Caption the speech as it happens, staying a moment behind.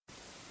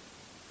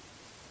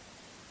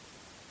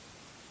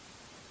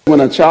When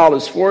a child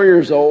is 4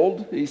 years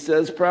old, he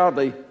says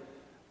proudly,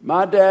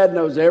 "My dad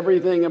knows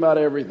everything about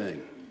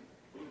everything."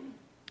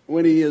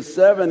 When he is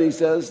 7, he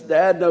says,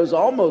 "Dad knows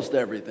almost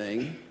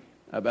everything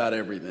about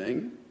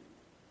everything."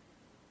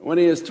 When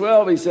he is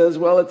 12, he says,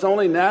 "Well, it's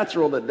only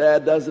natural that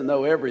Dad doesn't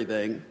know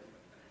everything."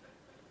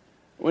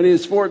 When he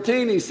is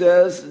 14, he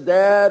says,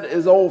 "Dad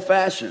is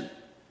old-fashioned."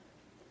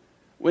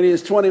 When he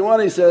is 21,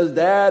 he says,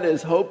 "Dad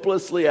is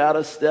hopelessly out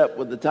of step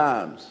with the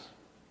times."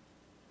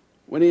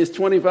 When he is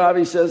 25,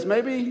 he says,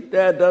 "Maybe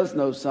Dad does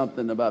know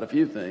something about a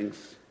few things."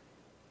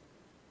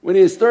 When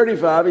he is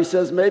 35, he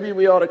says, "Maybe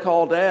we ought to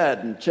call Dad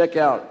and check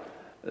out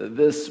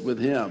this with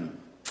him."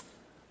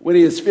 When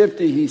he is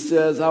 50, he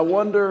says, "I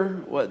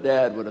wonder what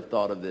Dad would have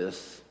thought of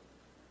this."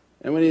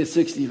 And when he is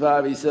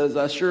 65, he says,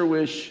 "I sure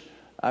wish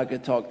I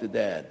could talk to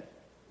Dad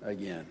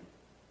again."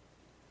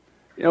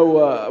 You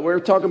know, we're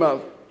talking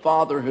about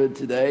fatherhood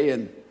today,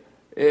 and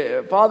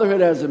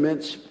fatherhood has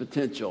immense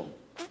potential.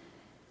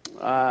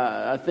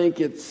 I think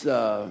it's,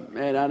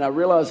 and I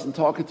realize in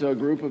talking to a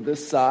group of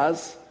this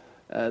size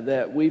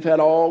that we've had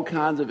all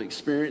kinds of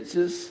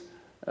experiences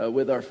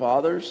with our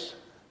fathers,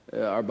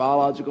 our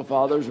biological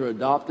fathers or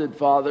adopted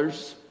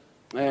fathers.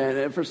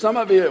 And for some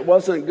of you, it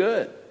wasn't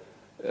good.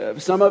 For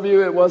some of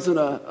you, it wasn't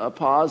a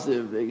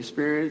positive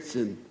experience,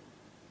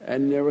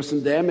 and there was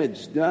some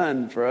damage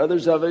done. For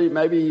others of you,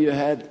 maybe you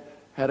had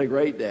a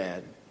great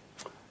dad.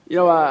 You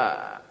know,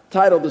 I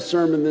titled the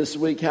sermon this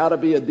week, "How to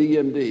Be a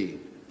DMD."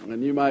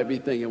 And you might be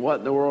thinking, what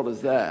in the world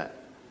is that?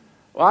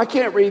 Well, I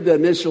can't read the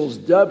initials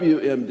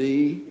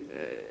WMD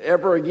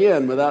ever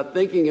again without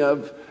thinking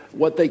of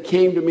what they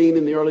came to mean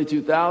in the early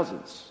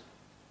 2000s,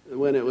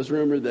 when it was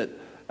rumored that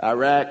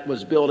Iraq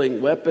was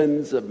building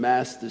weapons of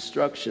mass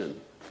destruction.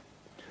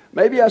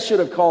 Maybe I should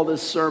have called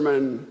this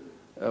sermon,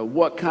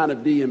 "What kind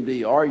of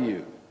DMD are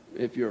you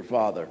if you're a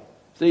father?"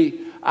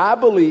 See, I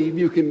believe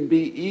you can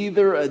be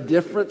either a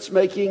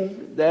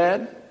difference-making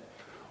dad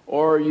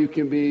or you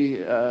can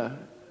be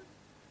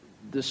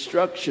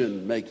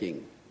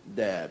destruction-making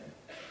dad.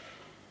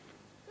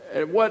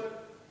 And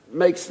what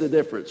makes the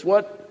difference?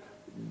 What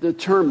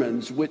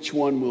determines which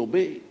one will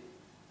be?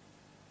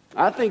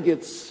 I think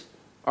it's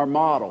our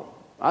model.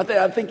 I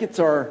think it's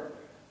our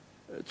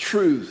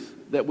truth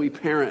that we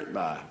parent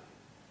by.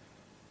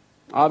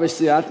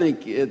 Obviously, I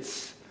think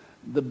it's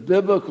the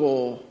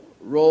biblical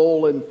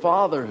role in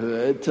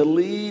fatherhood to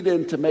lead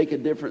and to make a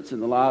difference in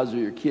the lives of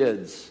your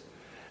kids.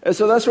 And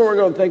so that's what we're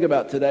going to think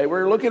about today.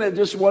 We're looking at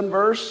just one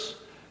verse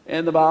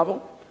in the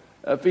Bible,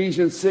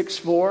 Ephesians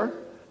 6:4,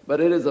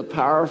 but it is a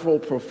powerful,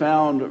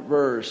 profound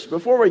verse.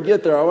 Before we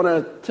get there, I want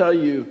to tell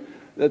you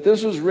that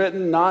this was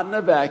written not in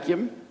a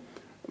vacuum,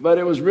 but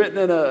it was written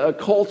in a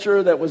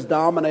culture that was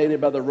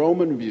dominated by the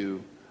Roman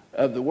view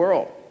of the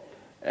world.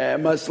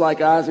 And much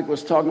like Isaac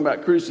was talking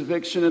about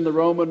crucifixion in the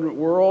Roman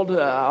world,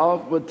 I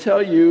would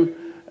tell you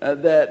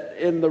that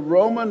in the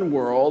Roman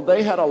world,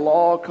 they had a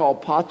law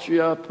called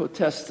patria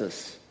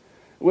potestas,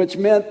 which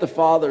meant the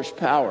father's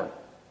power.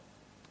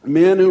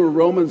 Men who were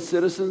Roman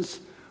citizens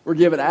were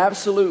given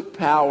absolute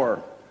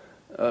power,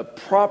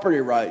 property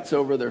rights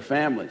over their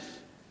families.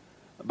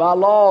 By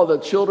law, the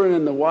children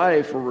and the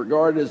wife were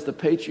regarded as the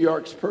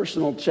patriarch's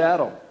personal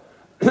chattel,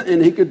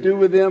 and he could do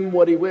with them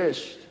what he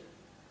wished.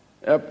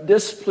 A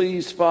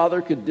displeased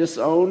father could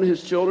disown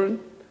his children,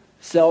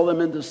 sell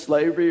them into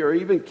slavery, or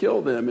even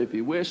kill them if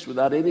he wished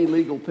without any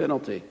legal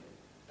penalty.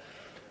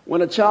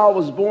 When a child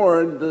was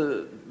born,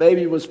 the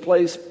baby was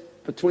placed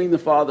between the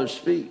father's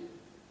feet.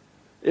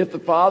 If the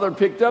father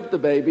picked up the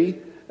baby,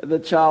 the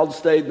child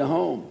stayed in the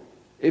home.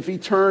 If he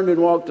turned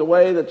and walked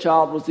away, the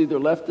child was either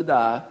left to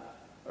die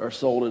or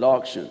sold at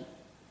auction.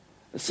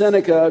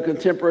 Seneca, a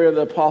contemporary of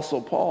the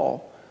Apostle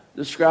Paul,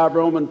 described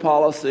Roman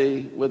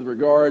policy with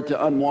regard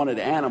to unwanted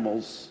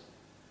animals.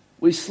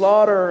 We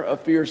slaughter a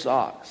fierce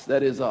ox,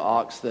 that is, an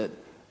ox that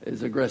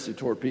is aggressive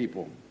toward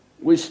people.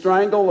 We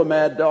strangle a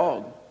mad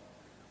dog.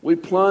 We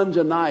plunge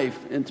a knife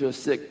into a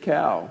sick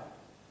cow.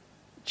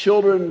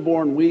 Children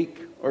born weak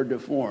or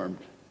deformed,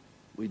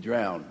 we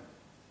drown.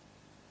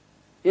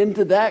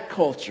 Into that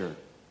culture,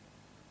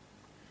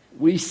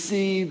 we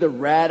see the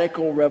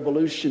radical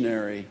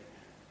revolutionary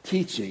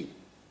teaching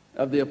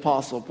of the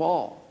Apostle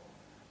Paul.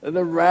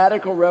 The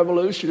radical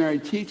revolutionary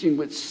teaching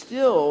which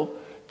still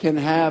can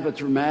have a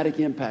dramatic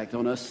impact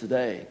on us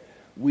today,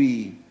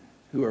 we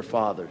who are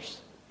fathers.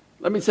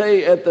 Let me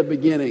say at the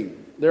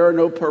beginning, there are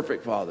no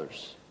perfect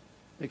fathers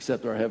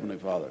except our Heavenly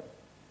Father.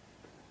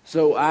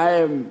 So I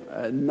am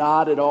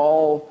not at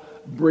all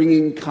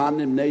bringing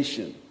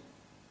condemnation.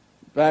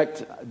 In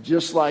fact,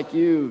 just like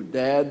you,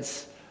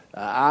 dads,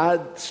 I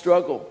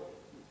struggle.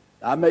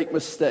 I make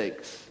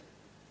mistakes.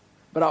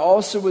 But I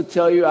also would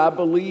tell you, I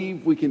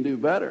believe we can do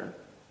better.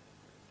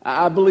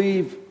 I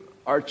believe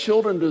our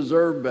children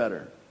deserve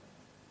better.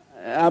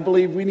 I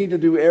believe we need to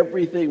do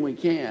everything we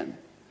can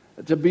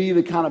to be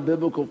the kind of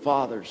biblical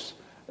fathers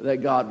that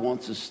God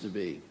wants us to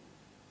be,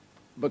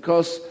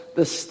 because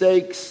the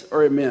stakes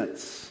are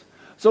immense.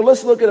 So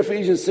let's look at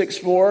Ephesians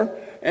 6:4,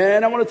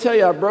 and I want to tell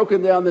you, I've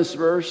broken down this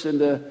verse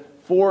into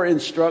 4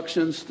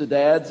 instructions to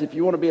dads. If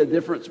you want to be a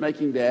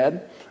difference-making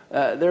dad,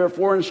 there are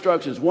 4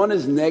 instructions. One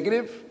is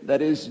negative,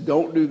 that is,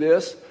 don't do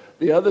this.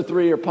 The other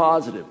 3 are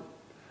positive.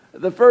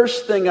 The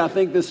first thing I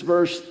think this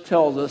verse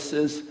tells us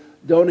is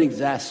don't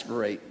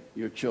exasperate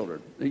your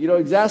children. You know,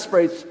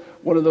 exasperate's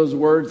one of those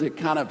words that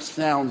kind of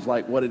sounds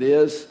like what it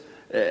is.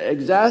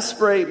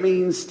 Exasperate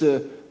means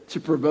to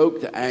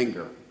provoke to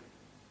anger.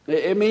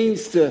 It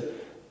means to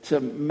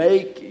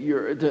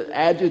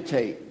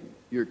agitate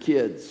your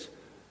kids.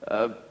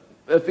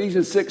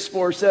 Ephesians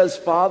 6:4 says,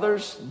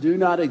 "Fathers, do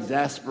not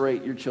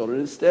exasperate your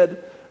children.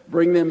 Instead,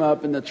 bring them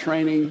up in the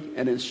training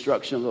and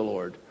instruction of the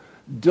Lord."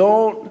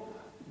 Don't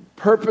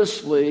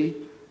purposefully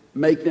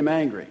make them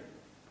angry.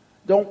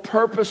 Don't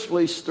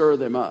purposefully stir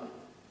them up.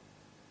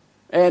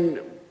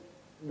 And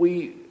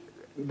we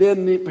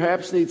then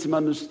perhaps need some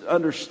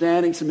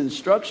understanding, some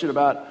instruction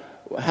about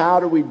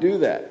how do we do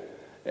that.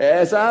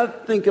 As I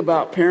think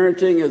about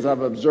parenting, as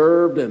I've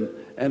observed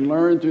and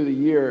learned through the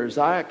years,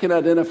 I can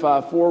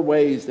identify 4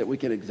 ways that we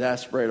can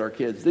exasperate our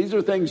kids. These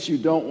are things you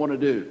don't want to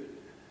do.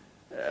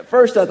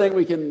 First, I think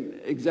we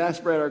can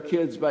exasperate our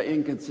kids by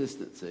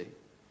inconsistency.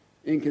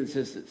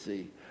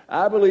 Inconsistency.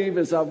 I believe,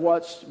 as I've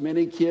watched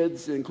many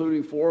kids,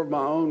 including 4 of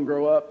my own,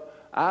 grow up,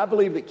 I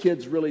believe that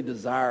kids really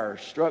desire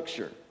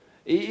structure.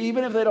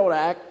 Even if they don't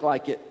act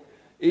like it,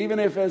 even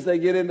if as they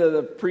get into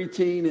the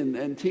preteen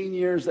and teen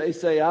years, they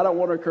say, "I don't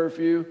want a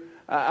curfew,"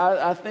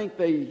 I think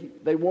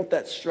they want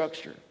that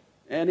structure.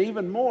 And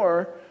even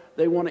more,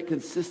 they want it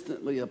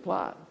consistently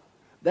applied.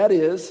 That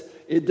is,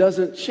 it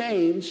doesn't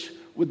change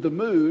with the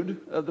mood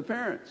of the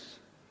parents.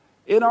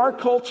 In our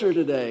culture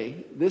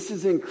today, this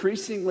is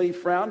increasingly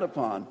frowned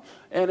upon.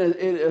 And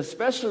it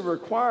especially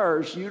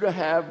requires you to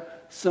have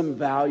some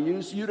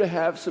values, you to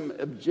have some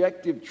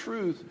objective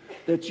truth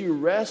that you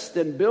rest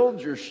and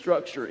build your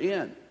structure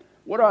in.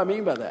 What do I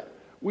mean by that?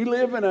 We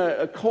live in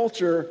a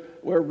culture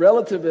where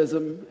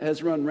relativism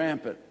has run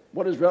rampant.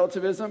 What is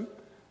relativism?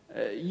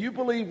 You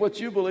believe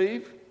what you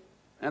believe,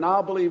 and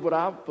I'll believe what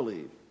I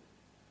believe.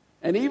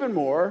 And even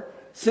more,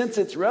 since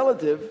it's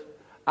relative,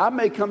 I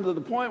may come to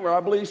the point where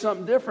I believe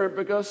something different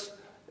because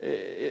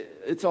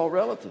it's all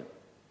relative.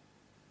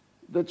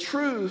 The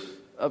truth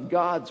of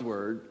God's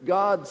word,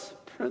 God's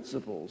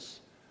principles,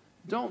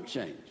 don't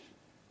change.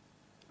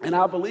 And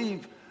I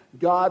believe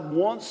God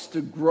wants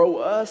to grow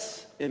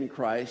us in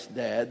Christ,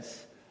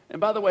 dads. And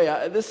by the way,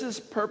 this is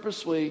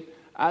purposely,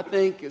 I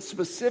think,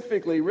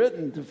 specifically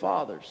written to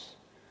fathers.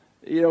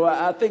 You know,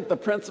 I think the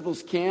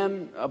principles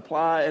can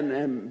apply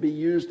and be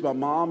used by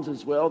moms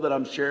as well that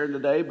I'm sharing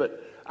today,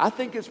 but I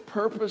think it's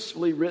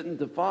purposefully written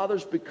to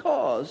fathers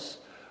because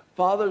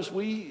fathers,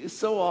 we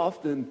so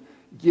often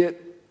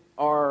get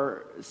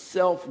our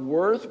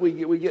self-worth,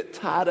 we get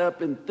tied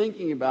up in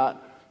thinking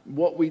about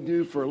what we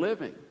do for a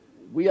living.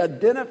 We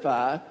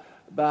identify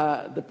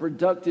by the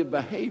productive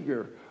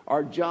behavior,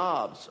 our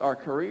jobs, our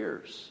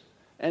careers,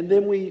 and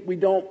then we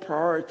don't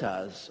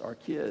prioritize our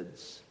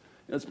kids.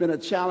 It's been a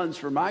challenge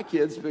for my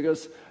kids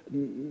because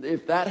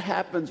if that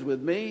happens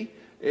with me,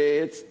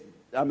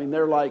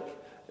 they're like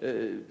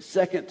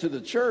second to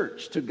the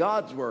church, to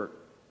God's work.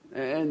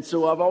 And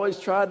so I've always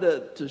tried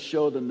to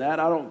show them that.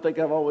 I don't think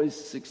I've always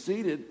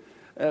succeeded,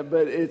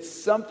 but it's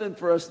something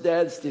for us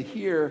dads to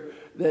hear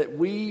that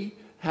we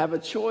have a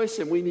choice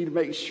and we need to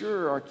make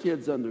sure our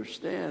kids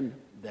understand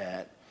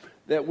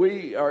that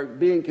we are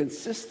being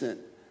consistent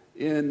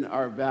in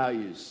our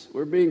values.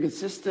 We're being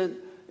consistent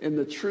in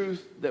the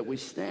truth that we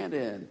stand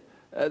in,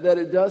 that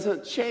it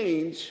doesn't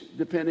change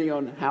depending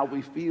on how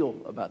we feel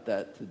about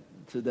that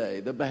today.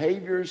 The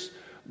behaviors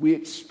we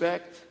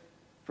expect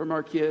from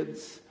our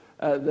kids,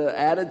 the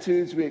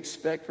attitudes we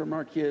expect from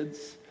our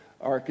kids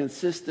are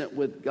consistent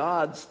with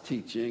God's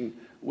teaching,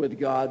 with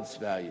God's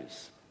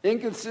values.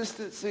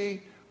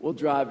 Inconsistency will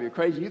drive you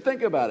crazy. You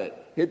think about it.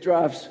 It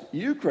drives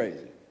you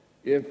crazy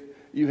if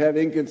you have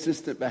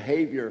inconsistent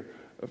behavior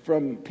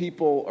from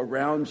people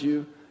around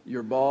you,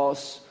 your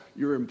boss,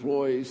 your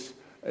employees,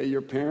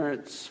 your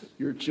parents,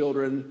 your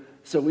children.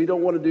 So we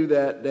don't want to do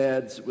that,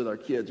 dads, with our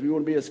kids. We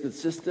want to be as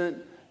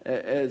consistent,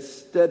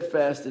 as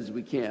steadfast as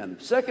we can.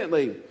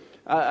 Secondly,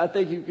 I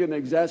think you can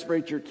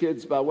exasperate your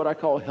kids by what I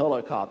call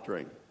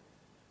helicoptering.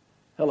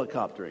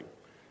 Helicoptering.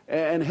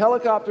 And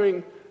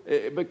helicoptering,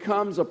 it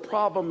becomes a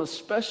problem,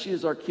 especially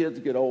as our kids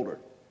get older.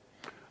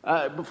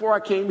 Before I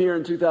came here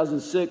in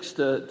 2006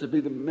 to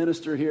be the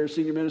minister here,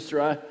 senior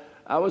minister,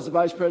 I was the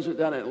vice president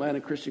down at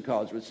Atlanta Christian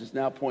College, which is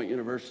now Point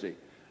University.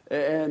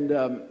 And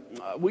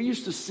we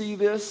used to see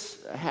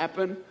this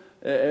happen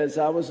as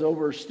I was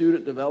over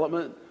student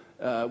development.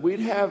 We'd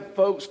have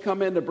folks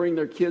come in to bring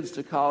their kids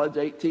to college,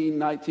 18,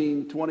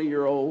 19,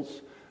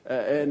 20-year-olds,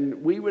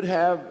 and we would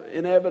have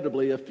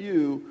inevitably a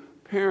few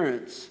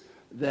parents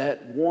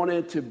that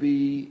wanted to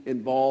be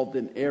involved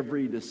in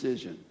every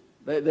decision.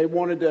 They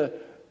wanted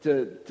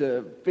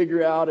to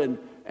figure out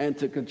and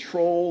to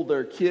control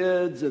their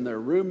kids and their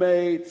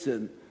roommates.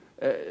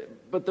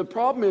 But the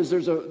problem is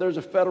there's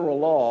a federal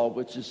law,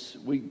 which is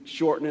we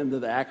shorten into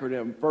the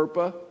acronym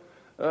FERPA,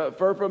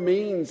 FERPA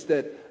means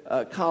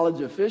that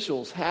college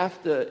officials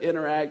have to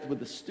interact with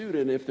the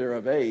student if they're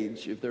of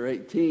age, if they're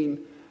 18,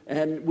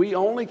 and we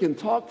only can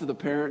talk to the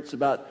parents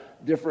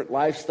about different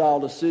lifestyle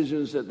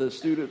decisions that the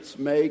students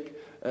make,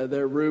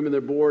 their room and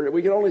their board.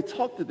 We can only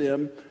talk to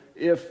them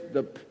if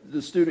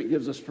the student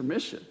gives us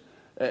permission.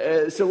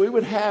 So we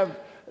would have,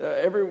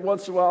 every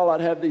once in a while,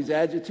 I'd have these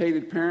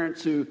agitated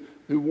parents who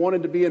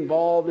wanted to be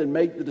involved and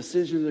make the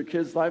decision in their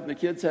kids' life, and the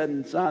kids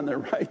hadn't signed their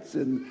rights,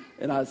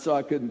 so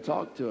I couldn't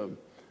talk to them.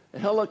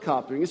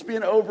 Helicoptering, it's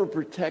being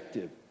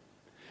overprotective.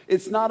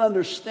 It's not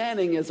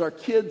understanding as our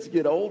kids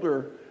get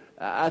older.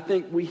 I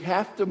think we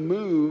have to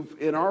move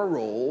in our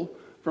role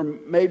from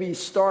maybe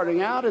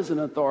starting out as an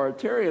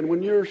authoritarian.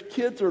 When your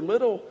kids are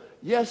little,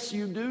 yes,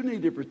 you do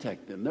need to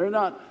protect them. They're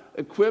not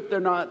equipped,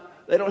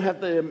 they don't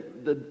have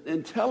the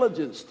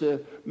intelligence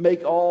to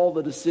make all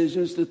the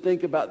decisions, to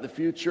think about the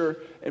future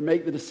and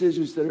make the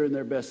decisions that are in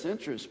their best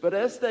interest. But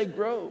as they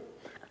grow,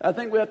 I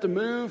think we have to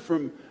move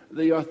from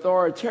the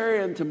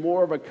authoritarian to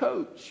more of a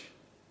coach,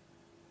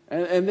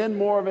 and then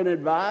more of an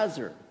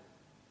advisor.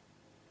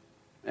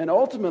 And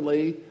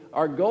ultimately,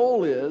 our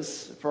goal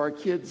is for our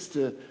kids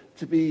to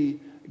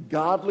be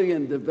godly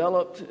and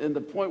developed in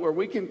the point where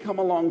we can come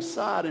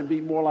alongside and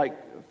be more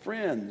like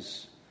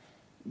friends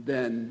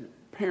than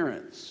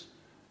parents.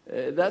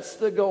 That's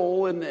the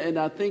goal, and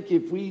I think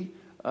if we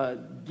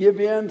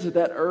give in to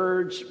that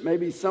urge,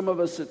 maybe some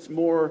of us it's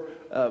more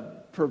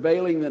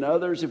prevailing than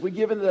others. If we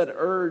give in to that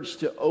urge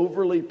to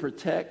overly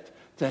protect,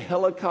 to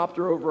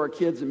helicopter over our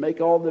kids and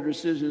make all the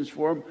decisions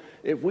for them,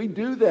 if we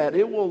do that,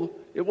 it will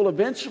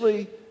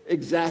eventually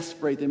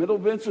exasperate them. It'll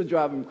eventually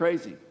drive them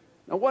crazy.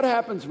 Now, what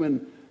happens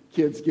when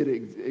kids get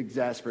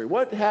exasperated?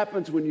 What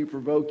happens when you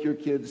provoke your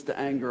kids to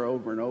anger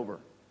over and over?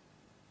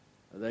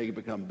 They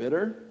become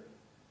bitter.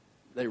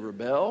 They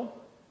rebel.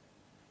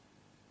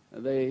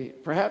 They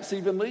perhaps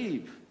even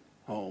leave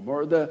home,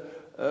 or the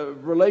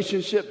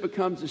relationship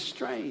becomes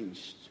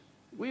estranged.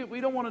 We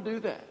don't want to do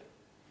that.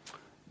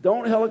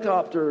 Don't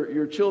helicopter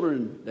your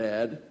children,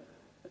 Dad.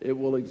 It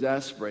will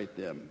exasperate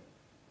them.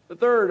 The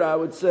third, I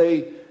would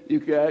say,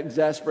 you can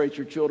exasperate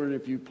your children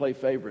if you play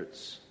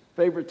favorites.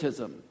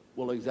 Favoritism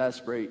will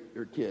exasperate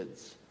your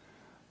kids.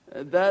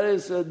 That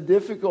is a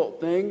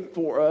difficult thing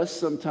for us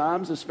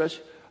sometimes,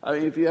 especially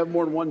if you have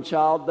more than one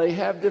child. They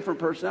have different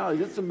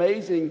personalities. It's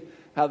amazing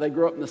how they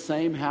grow up in the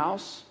same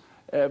house,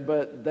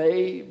 but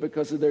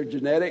because of their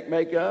genetic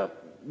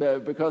makeup,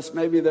 because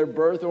maybe their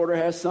birth order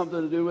has something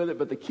to do with it,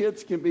 but the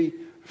kids can be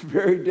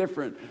very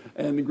different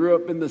and grew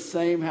up in the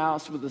same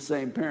house with the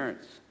same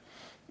parents.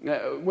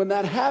 When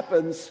that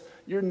happens,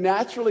 you're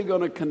naturally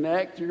going to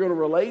connect. You're going to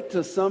relate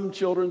to some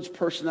children's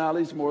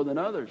personalities more than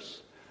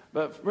others.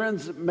 But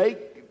friends,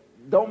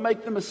 don't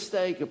make the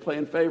mistake of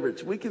playing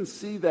favorites. We can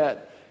see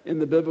that in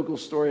the biblical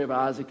story of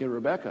Isaac and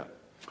Rebekah.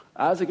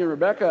 Isaac and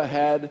Rebekah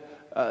had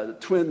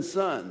twin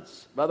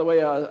sons. By the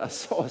way, I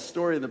saw a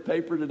story in the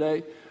paper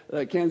today,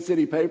 the Kansas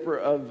City paper,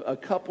 of a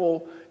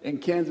couple in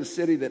Kansas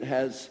City that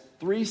has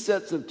 3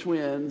 sets of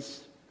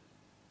twins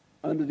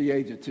under the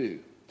age of 2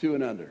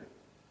 and under.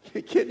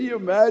 Can you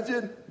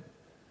imagine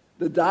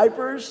the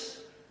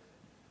diapers?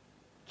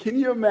 Can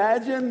you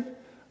imagine?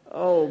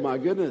 Oh my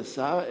goodness,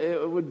 I'd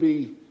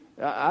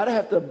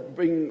have to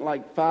bring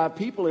like 5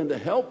 people in to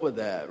help with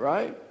that,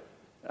 right?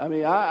 I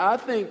mean, I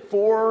think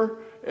 4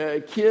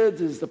 kids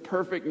is the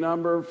perfect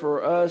number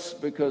for us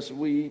because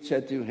we each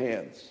had 2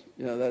 hands.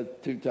 You know, that's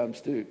 2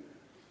 times 2.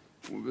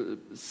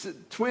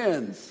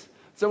 Twins.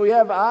 So we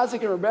have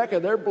Isaac and Rebekah.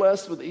 They're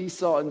blessed with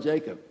Esau and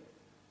Jacob.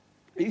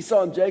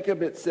 Esau and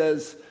Jacob, it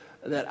says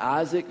that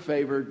Isaac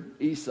favored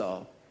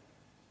Esau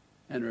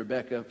and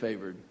Rebekah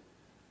favored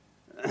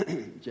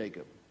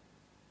Jacob.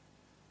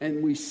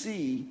 And we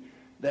see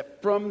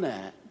that from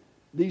that,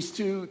 these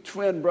 2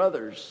 twin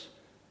brothers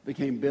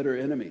became bitter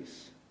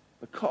enemies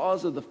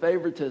because of the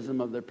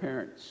favoritism of their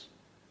parents,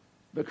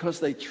 because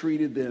they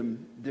treated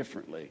them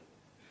differently.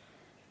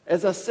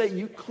 As I say,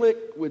 you click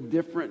with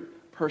different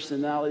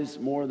personalities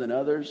more than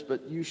others,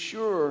 but you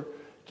sure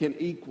can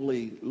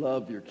equally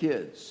love your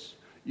kids.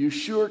 You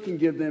sure can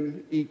give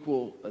them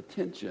equal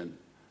attention.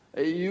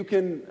 You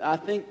can, I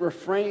think,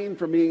 refrain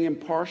from being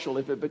impartial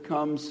if it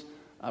becomes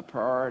a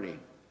priority.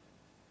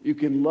 You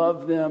can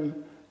love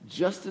them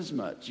just as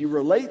much. You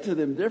relate to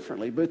them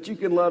differently, but you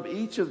can love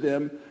each of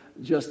them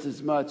just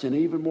as much. And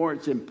even more,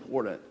 it's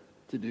important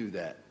to do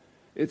that.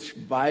 It's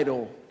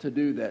vital to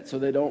do that so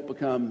they don't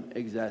become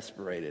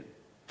exasperated.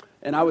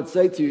 And I would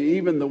say to you,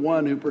 even the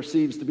one who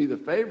perceives to be the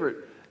favorite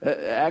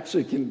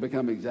actually can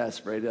become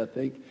exasperated, I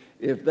think,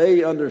 if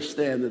they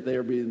understand that they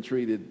are being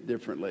treated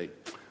differently.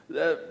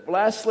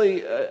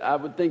 Lastly, I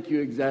would think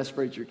you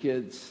exasperate your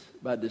kids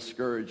by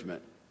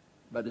discouragement.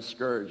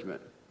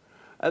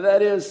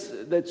 That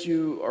is that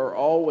you are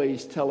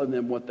always telling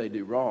them what they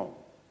do wrong.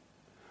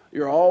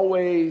 You're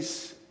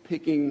always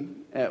picking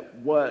at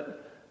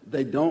what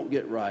they don't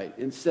get right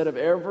instead of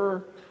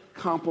ever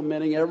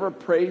complimenting, ever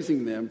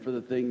praising them for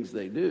the things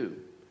they do.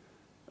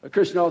 A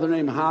Christian author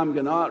named Haim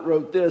Ginott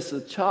wrote this: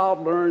 "A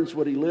child learns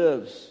what he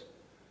lives.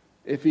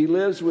 If he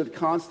lives with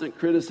constant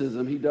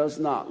criticism, he does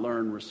not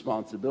learn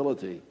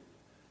responsibility.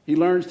 He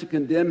learns to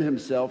condemn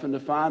himself and to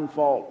find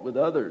fault with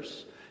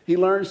others. He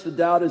learns to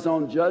doubt his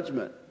own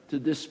judgment, to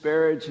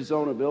disparage his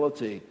own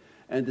ability,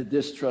 and to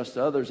distrust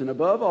others. And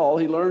above all,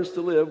 he learns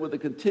to live with a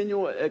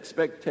continual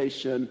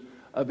expectation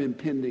of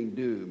impending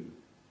doom.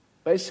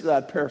 Basically,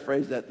 I'd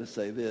paraphrase that to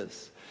say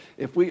this.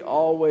 If we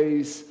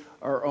always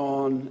are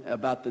on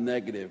about the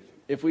negative,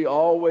 if we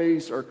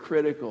always are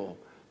critical,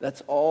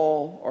 that's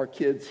all our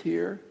kids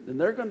hear, then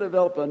they're going to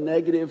develop a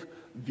negative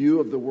view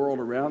of the world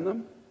around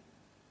them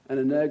and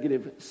a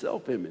negative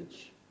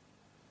self-image.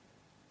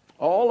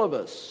 All of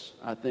us,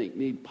 I think,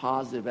 need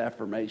positive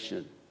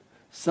affirmation.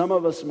 Some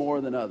of us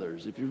more than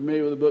others. If you're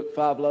familiar with the book,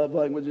 5 Love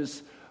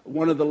Languages,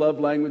 one of the love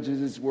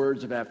languages is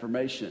words of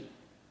affirmation.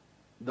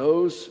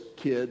 Those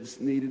kids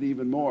need it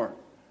even more.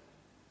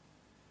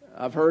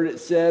 I've heard it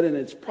said, and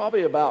it's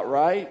probably about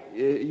right,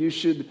 you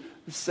should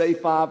say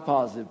 5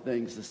 positive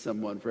things to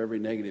someone for every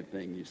negative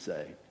thing you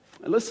say.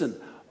 And listen,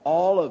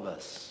 all of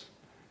us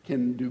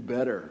can do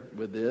better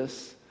with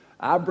this.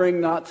 I bring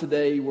not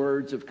today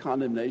words of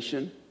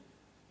condemnation,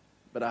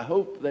 but I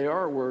hope they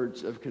are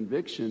words of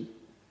conviction.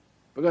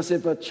 Because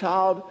if a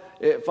child,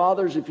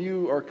 fathers, if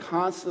you are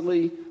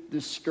constantly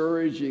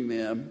discouraging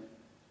them,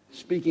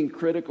 speaking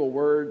critical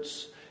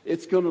words,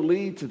 it's going to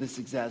lead to this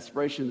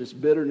exasperation, this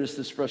bitterness,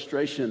 this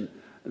frustration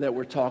that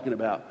we're talking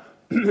about.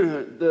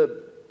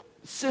 The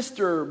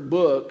sister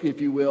book, if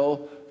you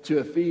will, to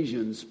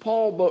Ephesians,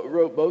 Paul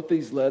wrote both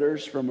these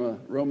letters from a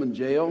Roman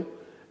jail.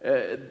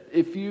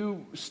 If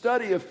you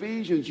study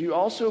Ephesians, you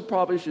also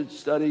probably should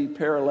study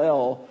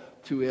parallel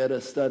to it a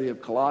study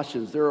of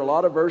Colossians. There are a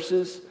lot of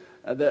verses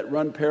that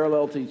run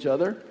parallel to each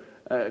other.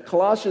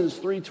 Colossians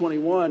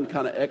 3:21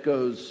 kind of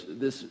echoes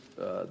this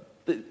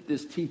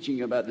this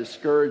teaching about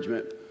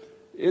discouragement.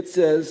 It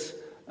says,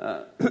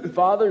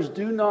 fathers,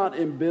 do not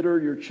embitter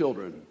your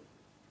children,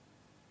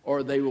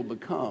 or they will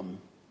become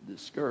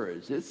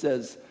discouraged. It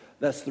says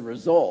that's the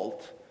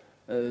result.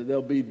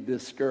 They'll be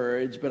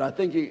discouraged, but I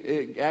think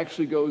it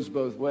actually goes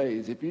both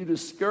ways. If you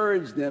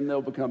discourage them,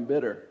 they'll become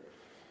bitter.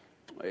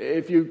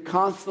 If you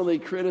constantly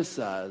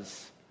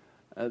criticize,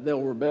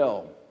 they'll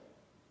rebel.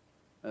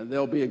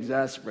 They'll be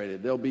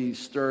exasperated. They'll be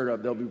stirred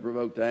up. They'll be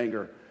provoked to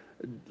anger.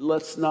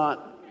 Let's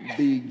not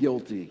be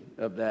guilty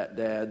of that,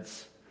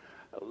 dads.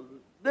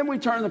 Then we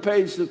turn the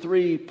page to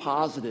 3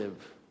 positive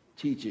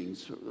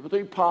teachings,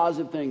 3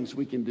 positive things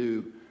we can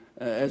do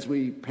as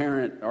we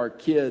parent our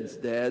kids,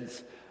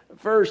 dads.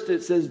 First,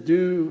 it says,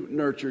 do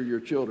nurture your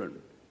children.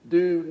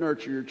 Do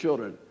nurture your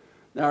children.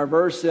 Now, our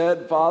verse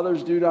said,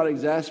 fathers, do not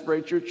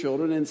exasperate your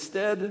children.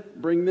 Instead,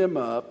 bring them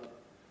up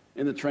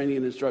in the training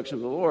and instruction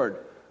of the Lord.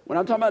 When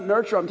I'm talking about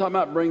nurture, I'm talking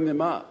about bring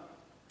them up.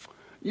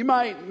 You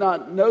might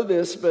not know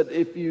this, but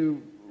if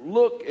you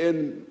look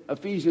in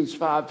Ephesians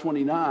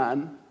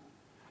 5:29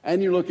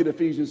 and you look at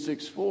Ephesians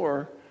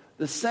 6:4,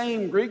 the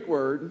same Greek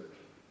word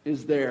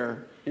is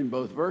there in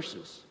both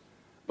verses.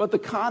 But the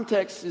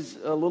context is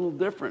a little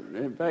different.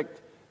 In fact,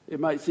 it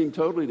might seem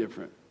totally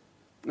different.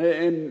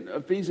 In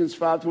Ephesians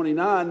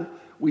 5:29,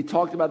 we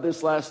talked about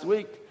this last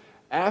week.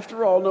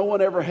 After all, no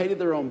one ever hated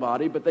their own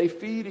body, but they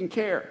feed and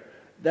care.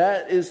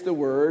 That is the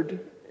word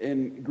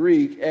in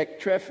Greek,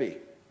 ektrefi.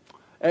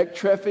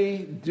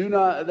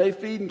 Ektrefi, they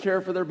feed and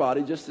care for their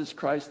body just as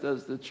Christ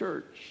does the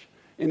church.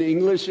 In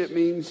English, it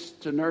means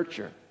to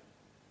nurture.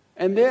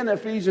 And then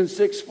Ephesians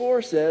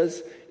 6:4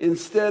 says,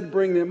 instead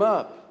bring them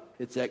up.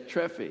 It's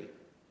ektrefi.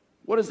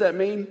 What does that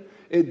mean?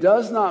 It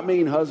does not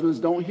mean, husbands,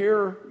 don't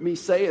hear me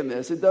saying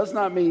this. It does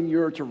not mean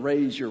you're to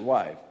raise your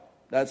wife.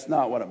 That's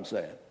not what I'm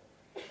saying.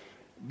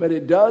 But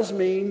it does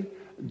mean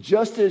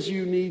just as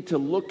you need to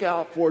look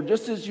out for,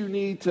 just as you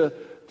need to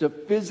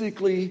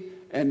physically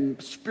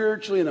and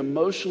spiritually and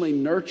emotionally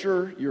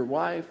nurture your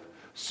wife,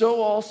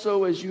 so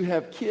also as you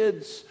have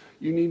kids,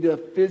 you need to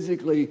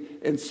physically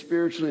and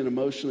spiritually and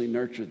emotionally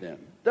nurture them.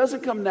 It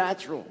doesn't come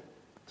natural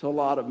to a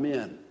lot of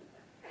men.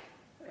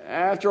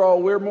 After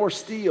all, we're more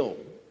steel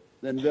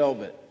than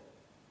velvet.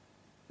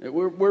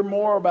 We're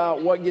more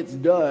about what gets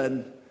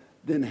done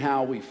than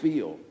how we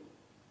feel.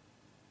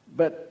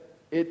 But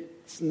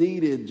it's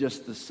needed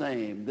just the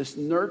same. This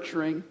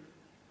nurturing,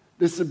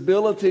 this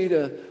ability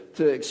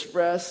to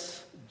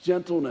express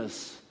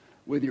gentleness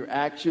with your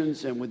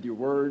actions and with your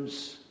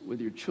words, with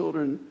your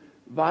children,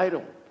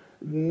 vital.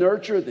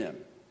 Nurture them.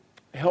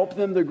 Help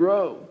them to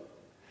grow.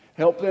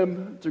 Help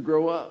them to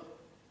grow up.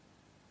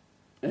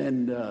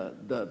 And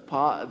the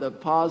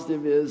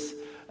positive is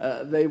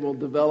they will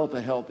develop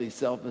a healthy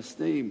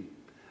self-esteem.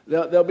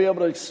 They'll be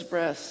able to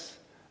express,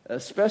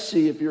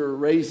 especially if you're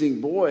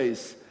raising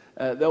boys,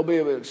 they'll be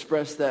able to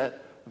express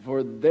that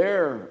for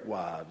their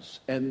wives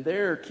and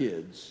their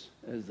kids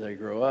as they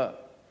grow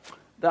up.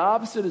 The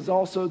opposite is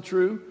also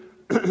true.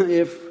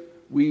 If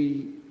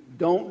we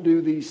don't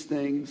do these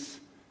things,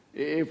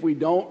 if we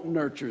don't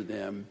nurture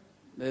them,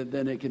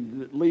 then it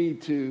can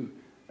lead to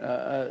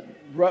a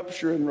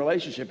rupture in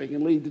relationship. It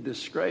can lead to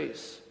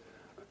disgrace.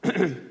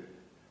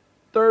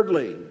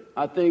 Thirdly,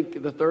 I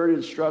think the third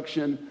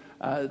instruction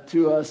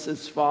to us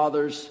as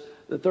fathers,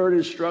 The third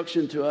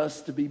instruction to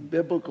us to be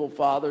biblical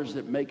fathers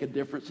that make a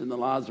difference in the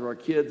lives of our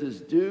kids is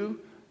do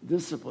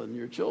discipline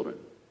your children.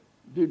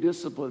 Do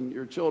discipline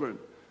your children.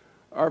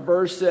 Our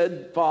verse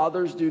said,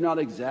 fathers, do not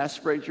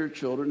exasperate your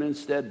children.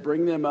 Instead,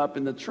 bring them up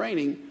in the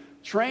training.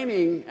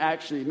 Training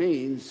actually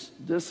means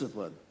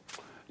discipline.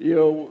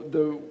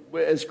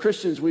 As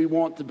Christians, we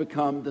want to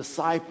become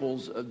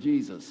disciples of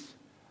Jesus.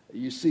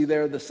 You see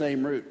there the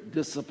same root,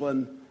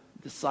 discipline,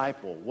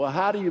 disciple. Well,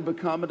 how do you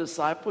become a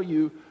disciple?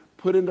 You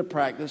put into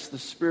practice the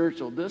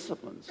spiritual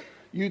disciplines.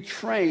 You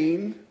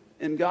train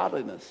in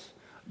godliness.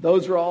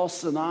 Those are all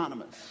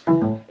synonymous.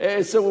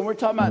 And so when we're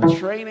talking about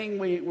training,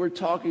 we're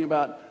talking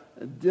about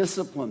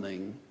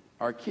disciplining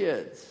our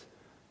kids.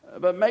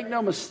 But make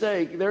no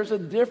mistake, there's a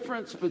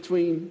difference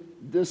between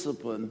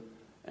discipline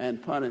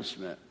and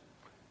punishment.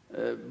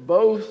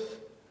 Both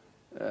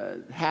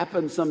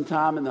happen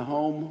sometime in the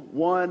home.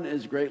 One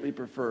is greatly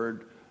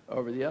preferred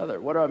over the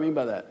other. What do I mean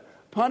by that?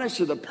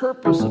 The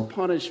purpose of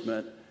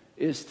punishment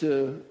is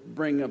to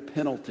bring a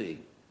penalty.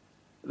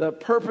 The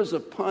purpose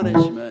of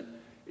punishment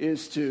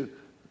is to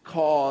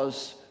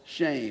cause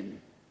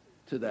shame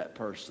to that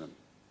person.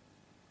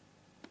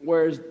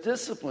 Whereas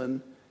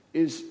discipline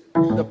is,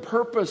 the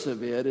purpose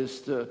of it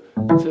is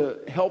to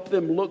help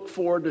them look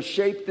forward, to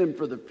shape them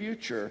for the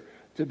future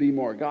to be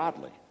more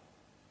godly.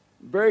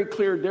 Very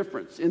clear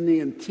difference in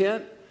the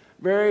intent,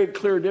 very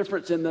clear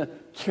difference in the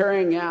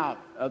carrying out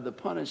of the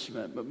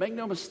punishment. But make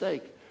no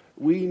mistake,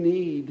 we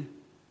need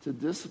to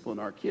discipline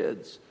our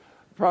kids.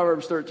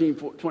 Proverbs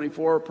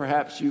 13:24,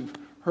 perhaps you've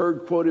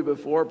heard quoted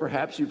before,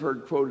 perhaps you've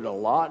heard quoted a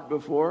lot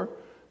before.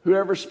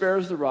 Whoever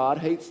spares the rod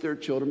hates their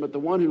children, but the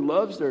one who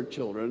loves their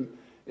children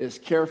is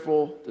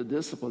careful to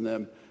discipline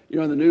them.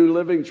 In the New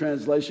Living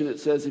Translation, it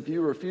says, if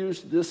you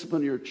refuse to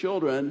discipline your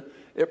children,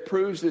 it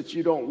proves that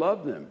you don't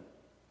love them.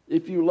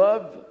 If you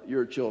love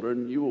your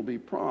children, you will be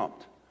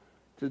prompt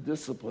to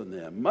discipline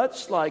them.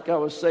 Much like I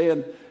was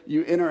saying,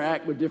 you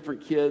interact with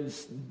different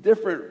kids,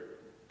 different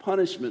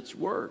punishments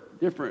work.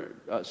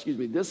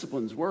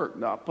 Disciplines work,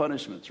 not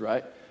punishments,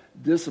 right?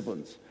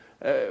 Disciplines.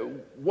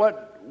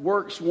 What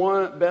works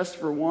best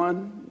for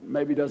one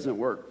maybe doesn't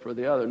work for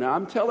the other. Now,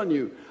 I'm telling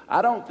you,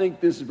 I don't think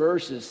this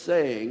verse is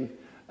saying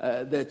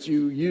that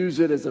you use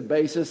it as a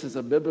basis, as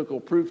a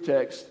biblical proof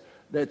text,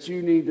 that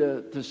you need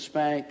to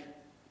spank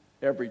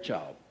every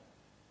child.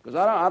 Because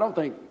I don't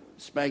think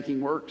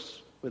spanking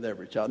works with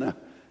every child. Now,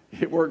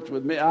 it worked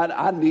with me.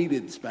 I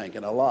needed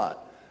spanking a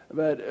lot.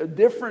 But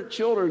different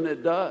children,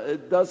 it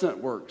doesn't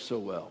work so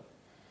well.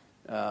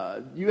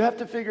 You have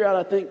to figure out,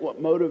 I think,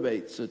 what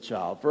motivates a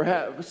child.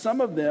 For some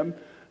of them,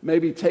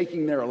 maybe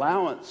taking their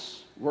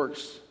allowance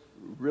works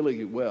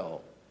really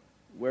well,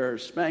 where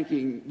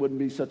spanking wouldn't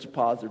be such a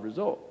positive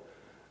result.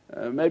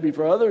 Maybe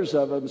for others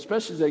of them,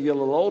 especially as they get a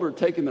little older,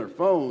 taking their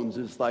phones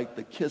is like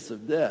the kiss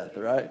of death,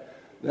 right?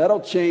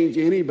 That'll change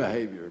any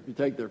behavior if you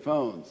take their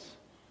phones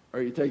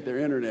or you take their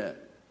internet.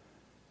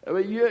 I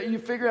mean, you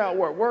figure out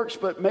what works,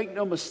 but make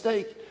no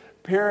mistake,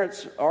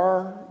 parents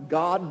are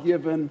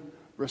God-given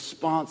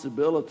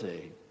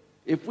responsibility.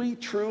 If we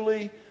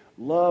truly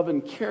love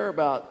and care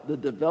about the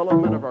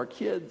development of our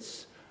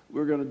kids,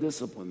 we're going to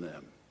discipline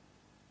them.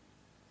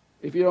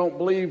 If you don't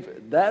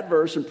believe that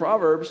verse in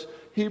Proverbs,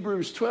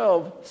 Hebrews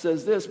 12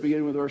 says this,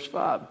 beginning with verse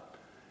 5.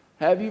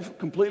 Have you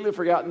completely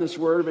forgotten this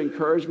word of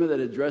encouragement that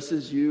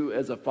addresses you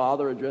as a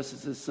father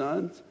addresses his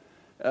son?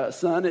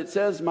 It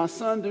says, my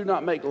son, do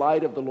not make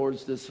light of the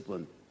Lord's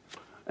discipline,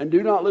 and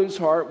do not lose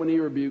heart when he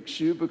rebukes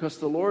you, because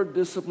the Lord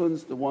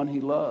disciplines the one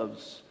he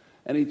loves,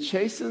 and he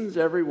chastens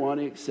everyone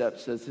he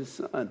accepts as his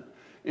son.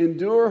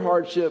 Endure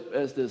hardship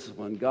as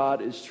discipline.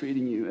 God is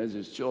treating you as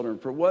his children.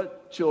 For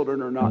what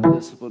children are not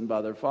disciplined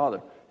by their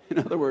father? In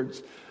other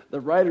words,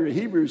 the writer of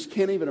Hebrews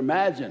can't even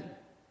imagine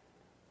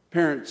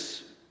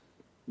parents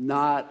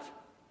not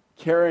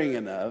caring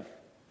enough,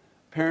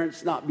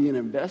 parents not being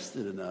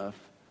invested enough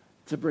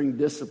to bring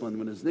discipline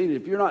when it's needed.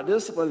 If you're not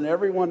disciplined and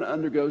everyone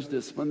undergoes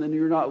discipline, then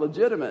you're not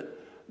legitimate,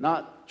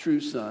 not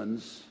true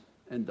sons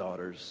and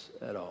daughters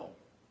at all.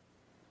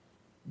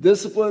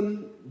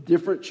 Discipline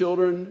different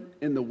children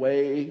in the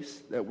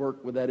ways that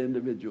work with that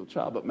individual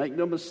child. But make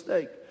no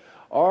mistake,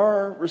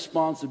 our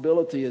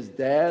responsibility as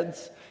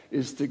dads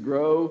is to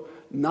grow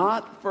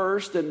not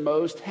first and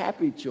most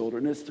happy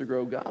children, it's to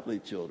grow godly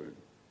children.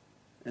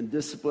 And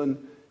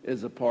discipline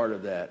is a part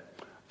of that.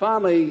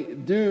 Finally,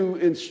 do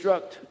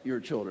instruct your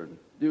children.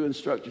 Do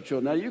instruct your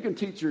children. Now, you can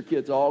teach your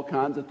kids all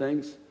kinds of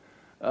things.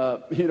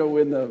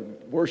 In the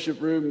worship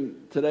room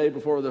today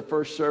before the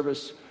first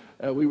service,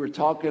 we were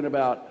talking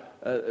about,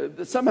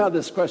 somehow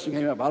this question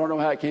came up. I don't know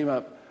how it came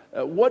up.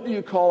 What do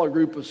you call a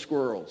group of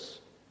squirrels?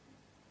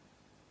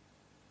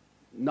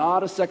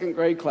 Not a second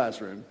grade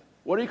classroom.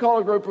 What do you call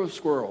a group of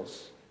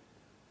squirrels?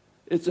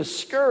 It's a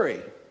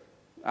scurry.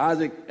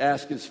 Isaac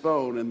asked his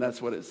phone, and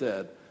that's what it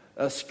said.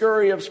 A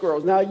scurry of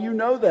squirrels. Now, you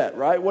know that,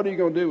 right? What are you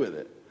going to do with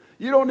it?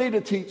 You don't need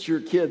to teach your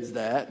kids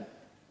that,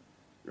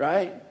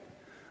 right?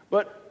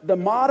 But the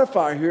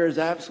modifier here is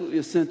absolutely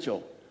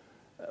essential.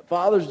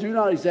 Fathers, do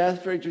not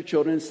exasperate your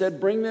children.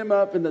 Instead, bring them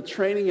up in the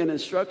training and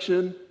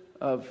instruction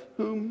of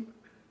whom?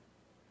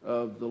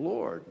 Of the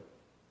Lord.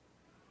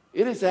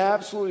 It is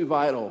absolutely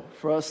vital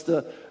for us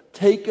to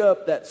take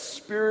up that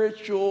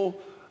spiritual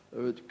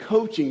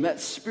coaching, that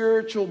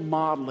spiritual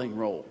modeling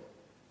role.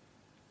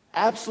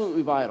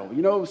 Absolutely vital.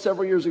 You know,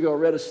 several years ago I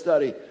read a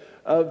study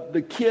of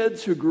the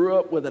kids who grew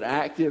up with an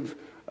active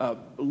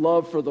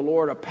love for the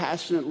Lord, a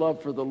passionate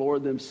love for the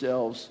Lord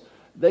themselves.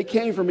 They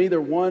came from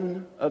either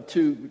one of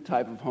two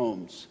type of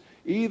homes.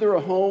 Either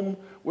a home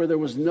where there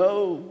was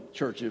no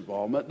church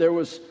involvement, there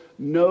was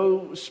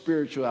no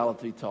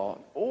spirituality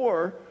taught,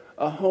 or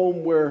a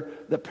home where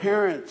the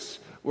parents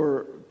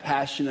were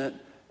passionate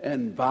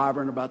and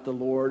vibrant about the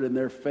Lord and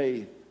their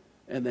faith,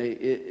 and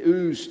it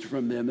oozed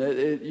from them.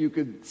 You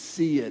could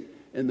see it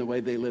in the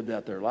way they lived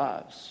out their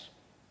lives.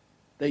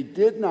 They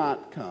did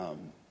not come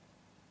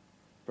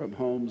from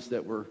homes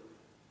that were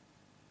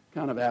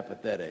kind of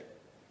apathetic,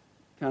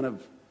 kind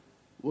of,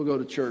 we'll go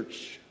to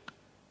church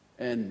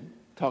and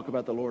talk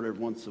about the Lord every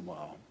once in a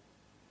while.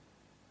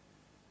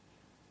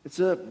 It's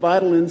a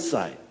vital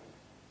insight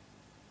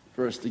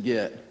for us to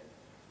get,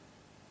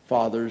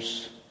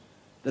 fathers,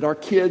 that our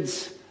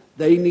kids,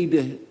 they need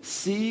to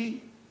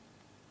see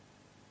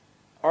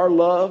our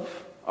love,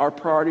 our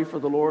priority for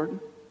the Lord,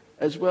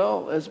 as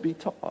well as be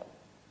taught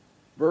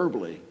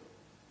verbally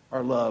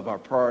our love, our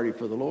priority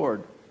for the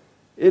Lord.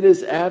 It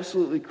is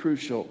absolutely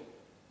crucial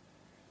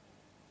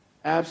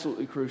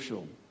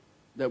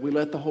that we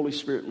let the Holy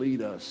Spirit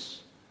lead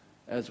us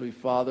as we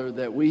father,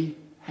 that we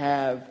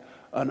have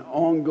an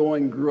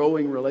ongoing,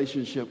 growing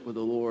relationship with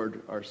the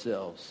Lord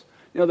ourselves.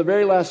 You know, the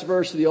very last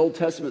verse of the Old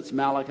Testament is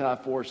Malachi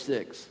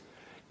 4:6.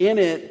 In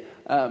it,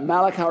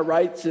 Malachi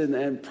writes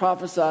and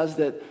prophesies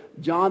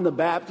that John the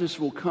Baptist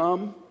will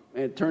come,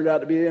 and it turned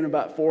out to be in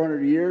about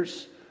 400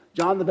 years.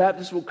 John the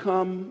Baptist will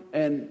come,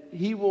 and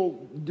he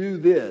will do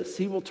this.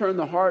 He will turn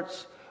the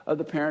hearts of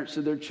the parents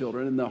to their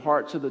children, and the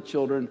hearts of the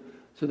children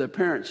to their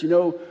parents. You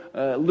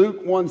know,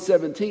 Luke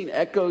 1:17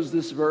 echoes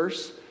this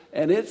verse,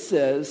 and it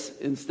says,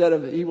 instead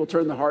of he will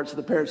turn the hearts of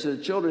the parents to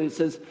the children, it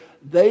says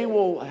they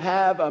will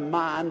have a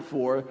mind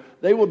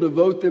they will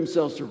devote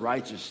themselves to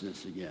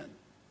righteousness again.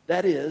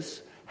 That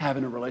is,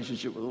 having a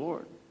relationship with the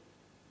Lord.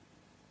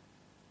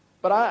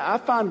 But I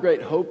find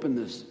great hope in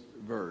this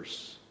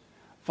verse.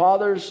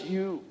 Fathers,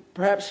 you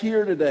perhaps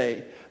hear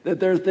today that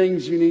there are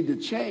things you need to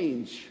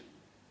change.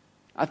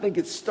 I think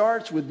it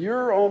starts with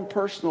your own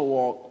personal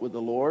walk with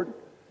the Lord,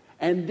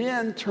 and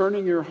then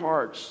turning your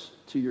hearts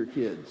to your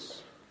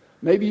kids.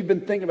 Maybe you've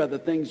been thinking about the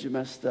things you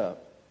messed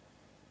up.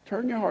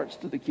 Turn your hearts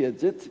to the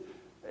kids.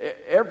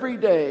 Every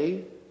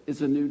day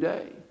is a new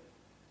day.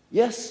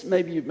 Yes,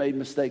 maybe you've made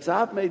mistakes.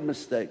 I've made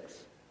mistakes.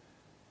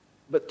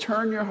 But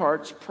turn your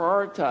hearts,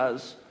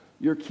 prioritize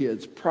your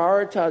kids,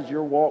 prioritize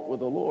your walk with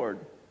the Lord,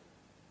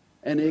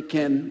 and it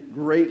can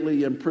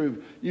greatly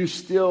improve. You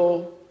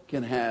still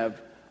can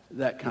have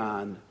that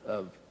kind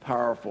of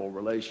powerful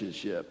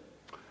relationship.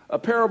 A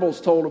parable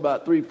is told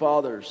about three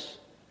fathers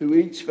who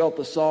each felt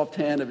the soft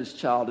hand of his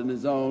child in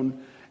his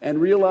own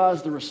and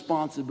realized the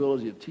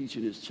responsibility of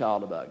teaching his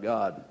child about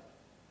God.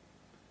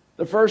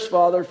 The first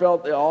father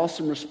felt the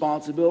awesome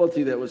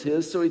responsibility that was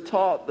his, so he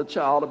taught the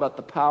child about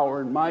the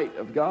power and might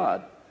of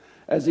God.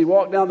 As he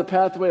walked down the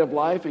pathway of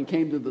life and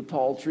came to the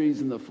tall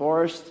trees in the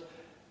forest,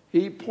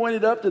 he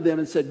pointed up to them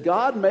and said,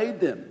 God made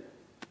them,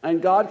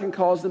 and God can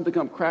cause them to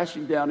come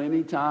crashing down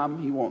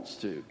anytime he wants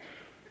to.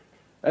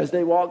 As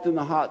they walked in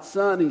the hot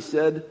sun, he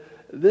said,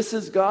 this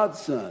is God's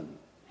sun.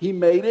 He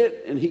made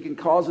it, and he can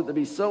cause it to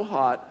be so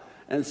hot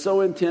and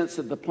so intense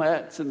that the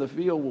plants in the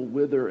field will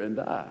wither and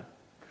die.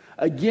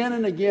 Again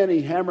and again,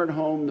 he hammered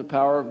home the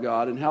power of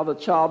God and how the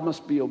child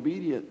must be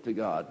obedient to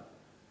God.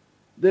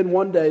 Then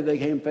one day they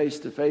came face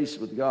to face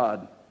with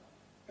God,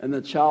 and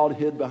the child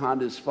hid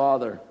behind his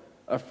father,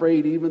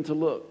 afraid even to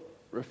look,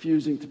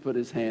 refusing to put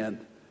his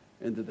hand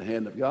into the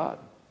hand of God.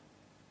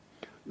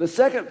 The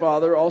second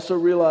father also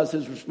realized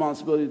his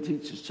responsibility to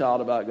teach his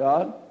child about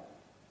God.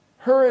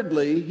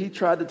 Hurriedly, he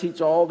tried to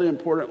teach all the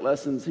important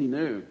lessons he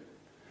knew.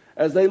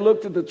 As they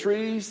looked at the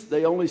trees,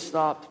 they only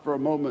stopped for a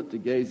moment to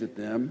gaze at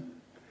them.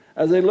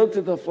 As they looked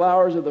at the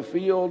flowers of the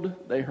field,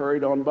 they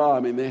hurried on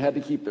by. They had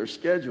to keep their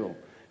schedule.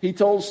 He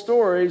told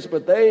stories,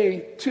 but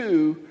they,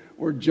 too,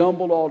 were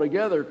jumbled all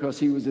together because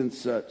he was in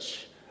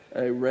such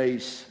a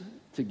race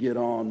to get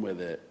on with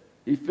it.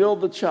 He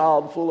filled the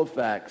child full of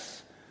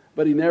facts,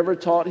 but he never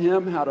taught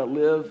him how to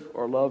live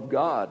or love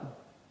God.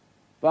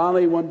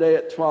 Finally, one day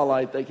at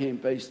twilight, they came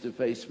face to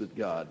face with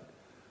God.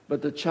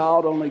 But the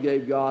child only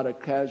gave God a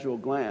casual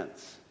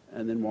glance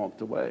and then walked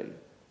away.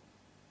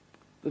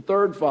 The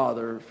third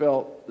father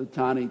felt the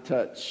tiny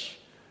touch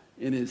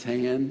in his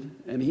hand,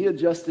 and he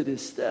adjusted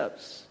his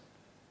steps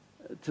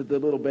to the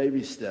little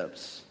baby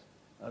steps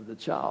of the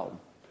child.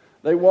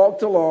 They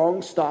walked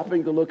along,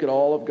 stopping to look at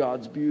all of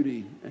God's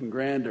beauty and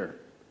grandeur.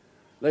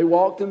 They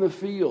walked in the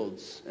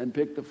fields and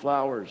picked the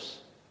flowers.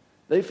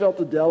 They felt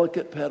the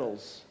delicate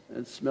petals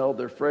and smelled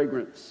their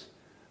fragrance.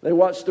 They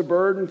watched a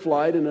bird in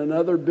flight and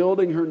another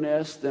building her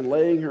nest and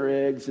laying her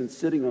eggs and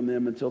sitting on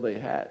them until they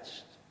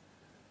hatched.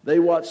 They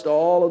watched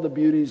all of the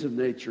beauties of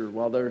nature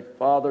while the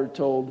father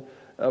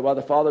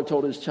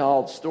told his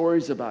child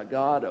stories about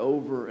God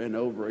over and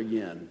over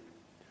again.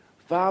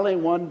 Finally,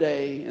 one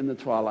day in the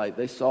twilight,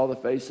 they saw the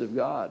face of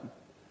God.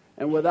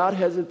 And without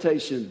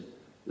hesitation,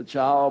 the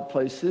child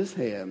placed his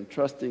hand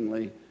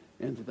trustingly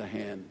into the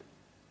hand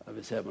of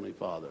his heavenly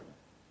Father.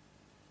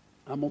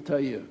 I'm going to tell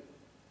you,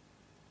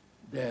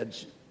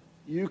 dads,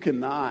 you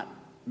cannot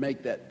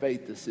make that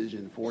faith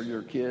decision for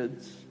your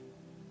kids.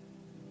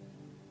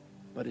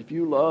 But if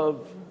you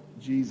love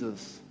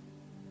Jesus,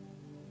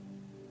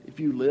 if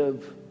you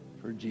live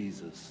for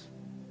Jesus,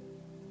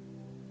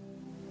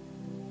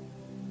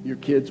 your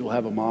kids will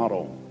have a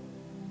model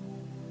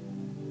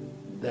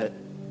that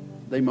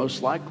they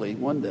most likely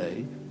one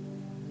day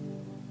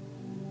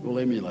will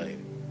emulate.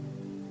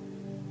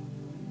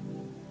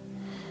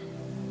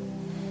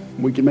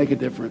 We can make a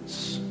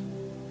difference,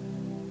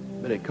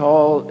 but it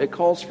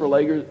calls for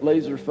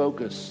laser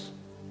focus.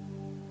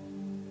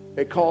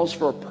 It calls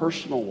for a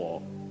personal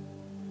walk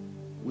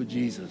with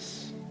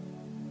Jesus.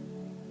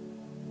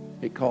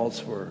 It calls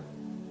for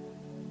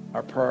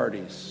our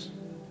priorities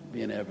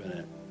being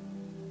evident.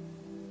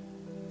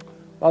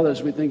 Father,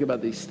 as we think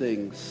about these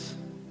things,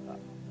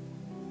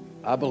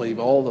 I believe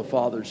all the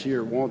fathers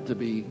here want to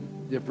be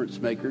difference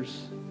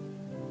makers.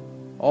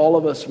 All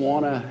of us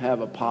want to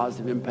have a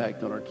positive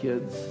impact on our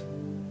kids.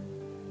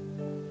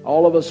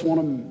 All of us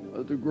want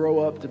them to grow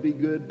up to be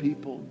good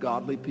people,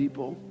 godly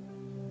people.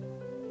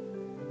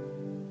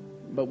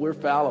 But we're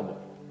fallible.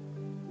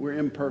 We're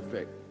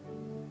imperfect.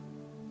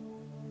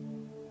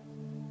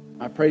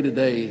 I pray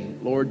today,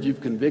 Lord,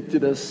 you've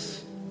convicted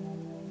us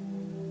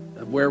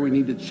of where we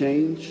need to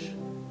change.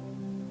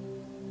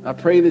 I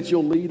pray that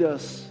you'll lead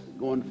us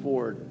going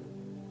forward.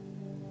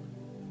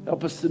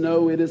 Help us to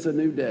know it is a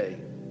new day.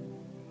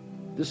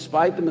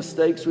 Despite the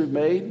mistakes we've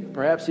made,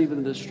 perhaps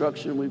even the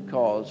destruction we've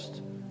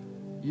caused,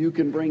 you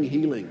can bring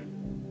healing.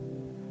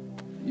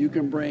 You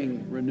can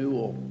bring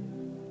renewal.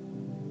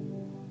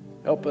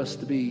 Help us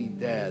to be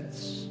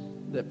dads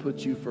that put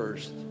you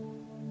first,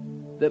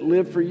 that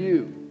live for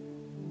you,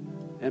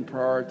 and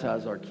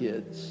prioritize our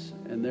kids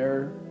and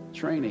their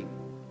training,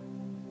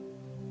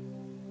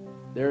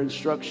 their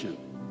instruction,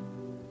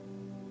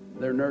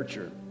 their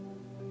nurture.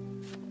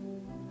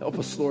 Help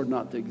us, Lord,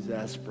 not to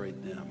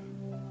exasperate them.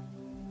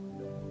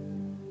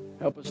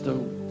 Help us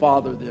to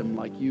father them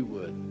like you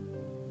would.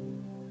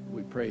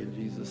 We pray in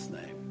Jesus'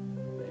 name.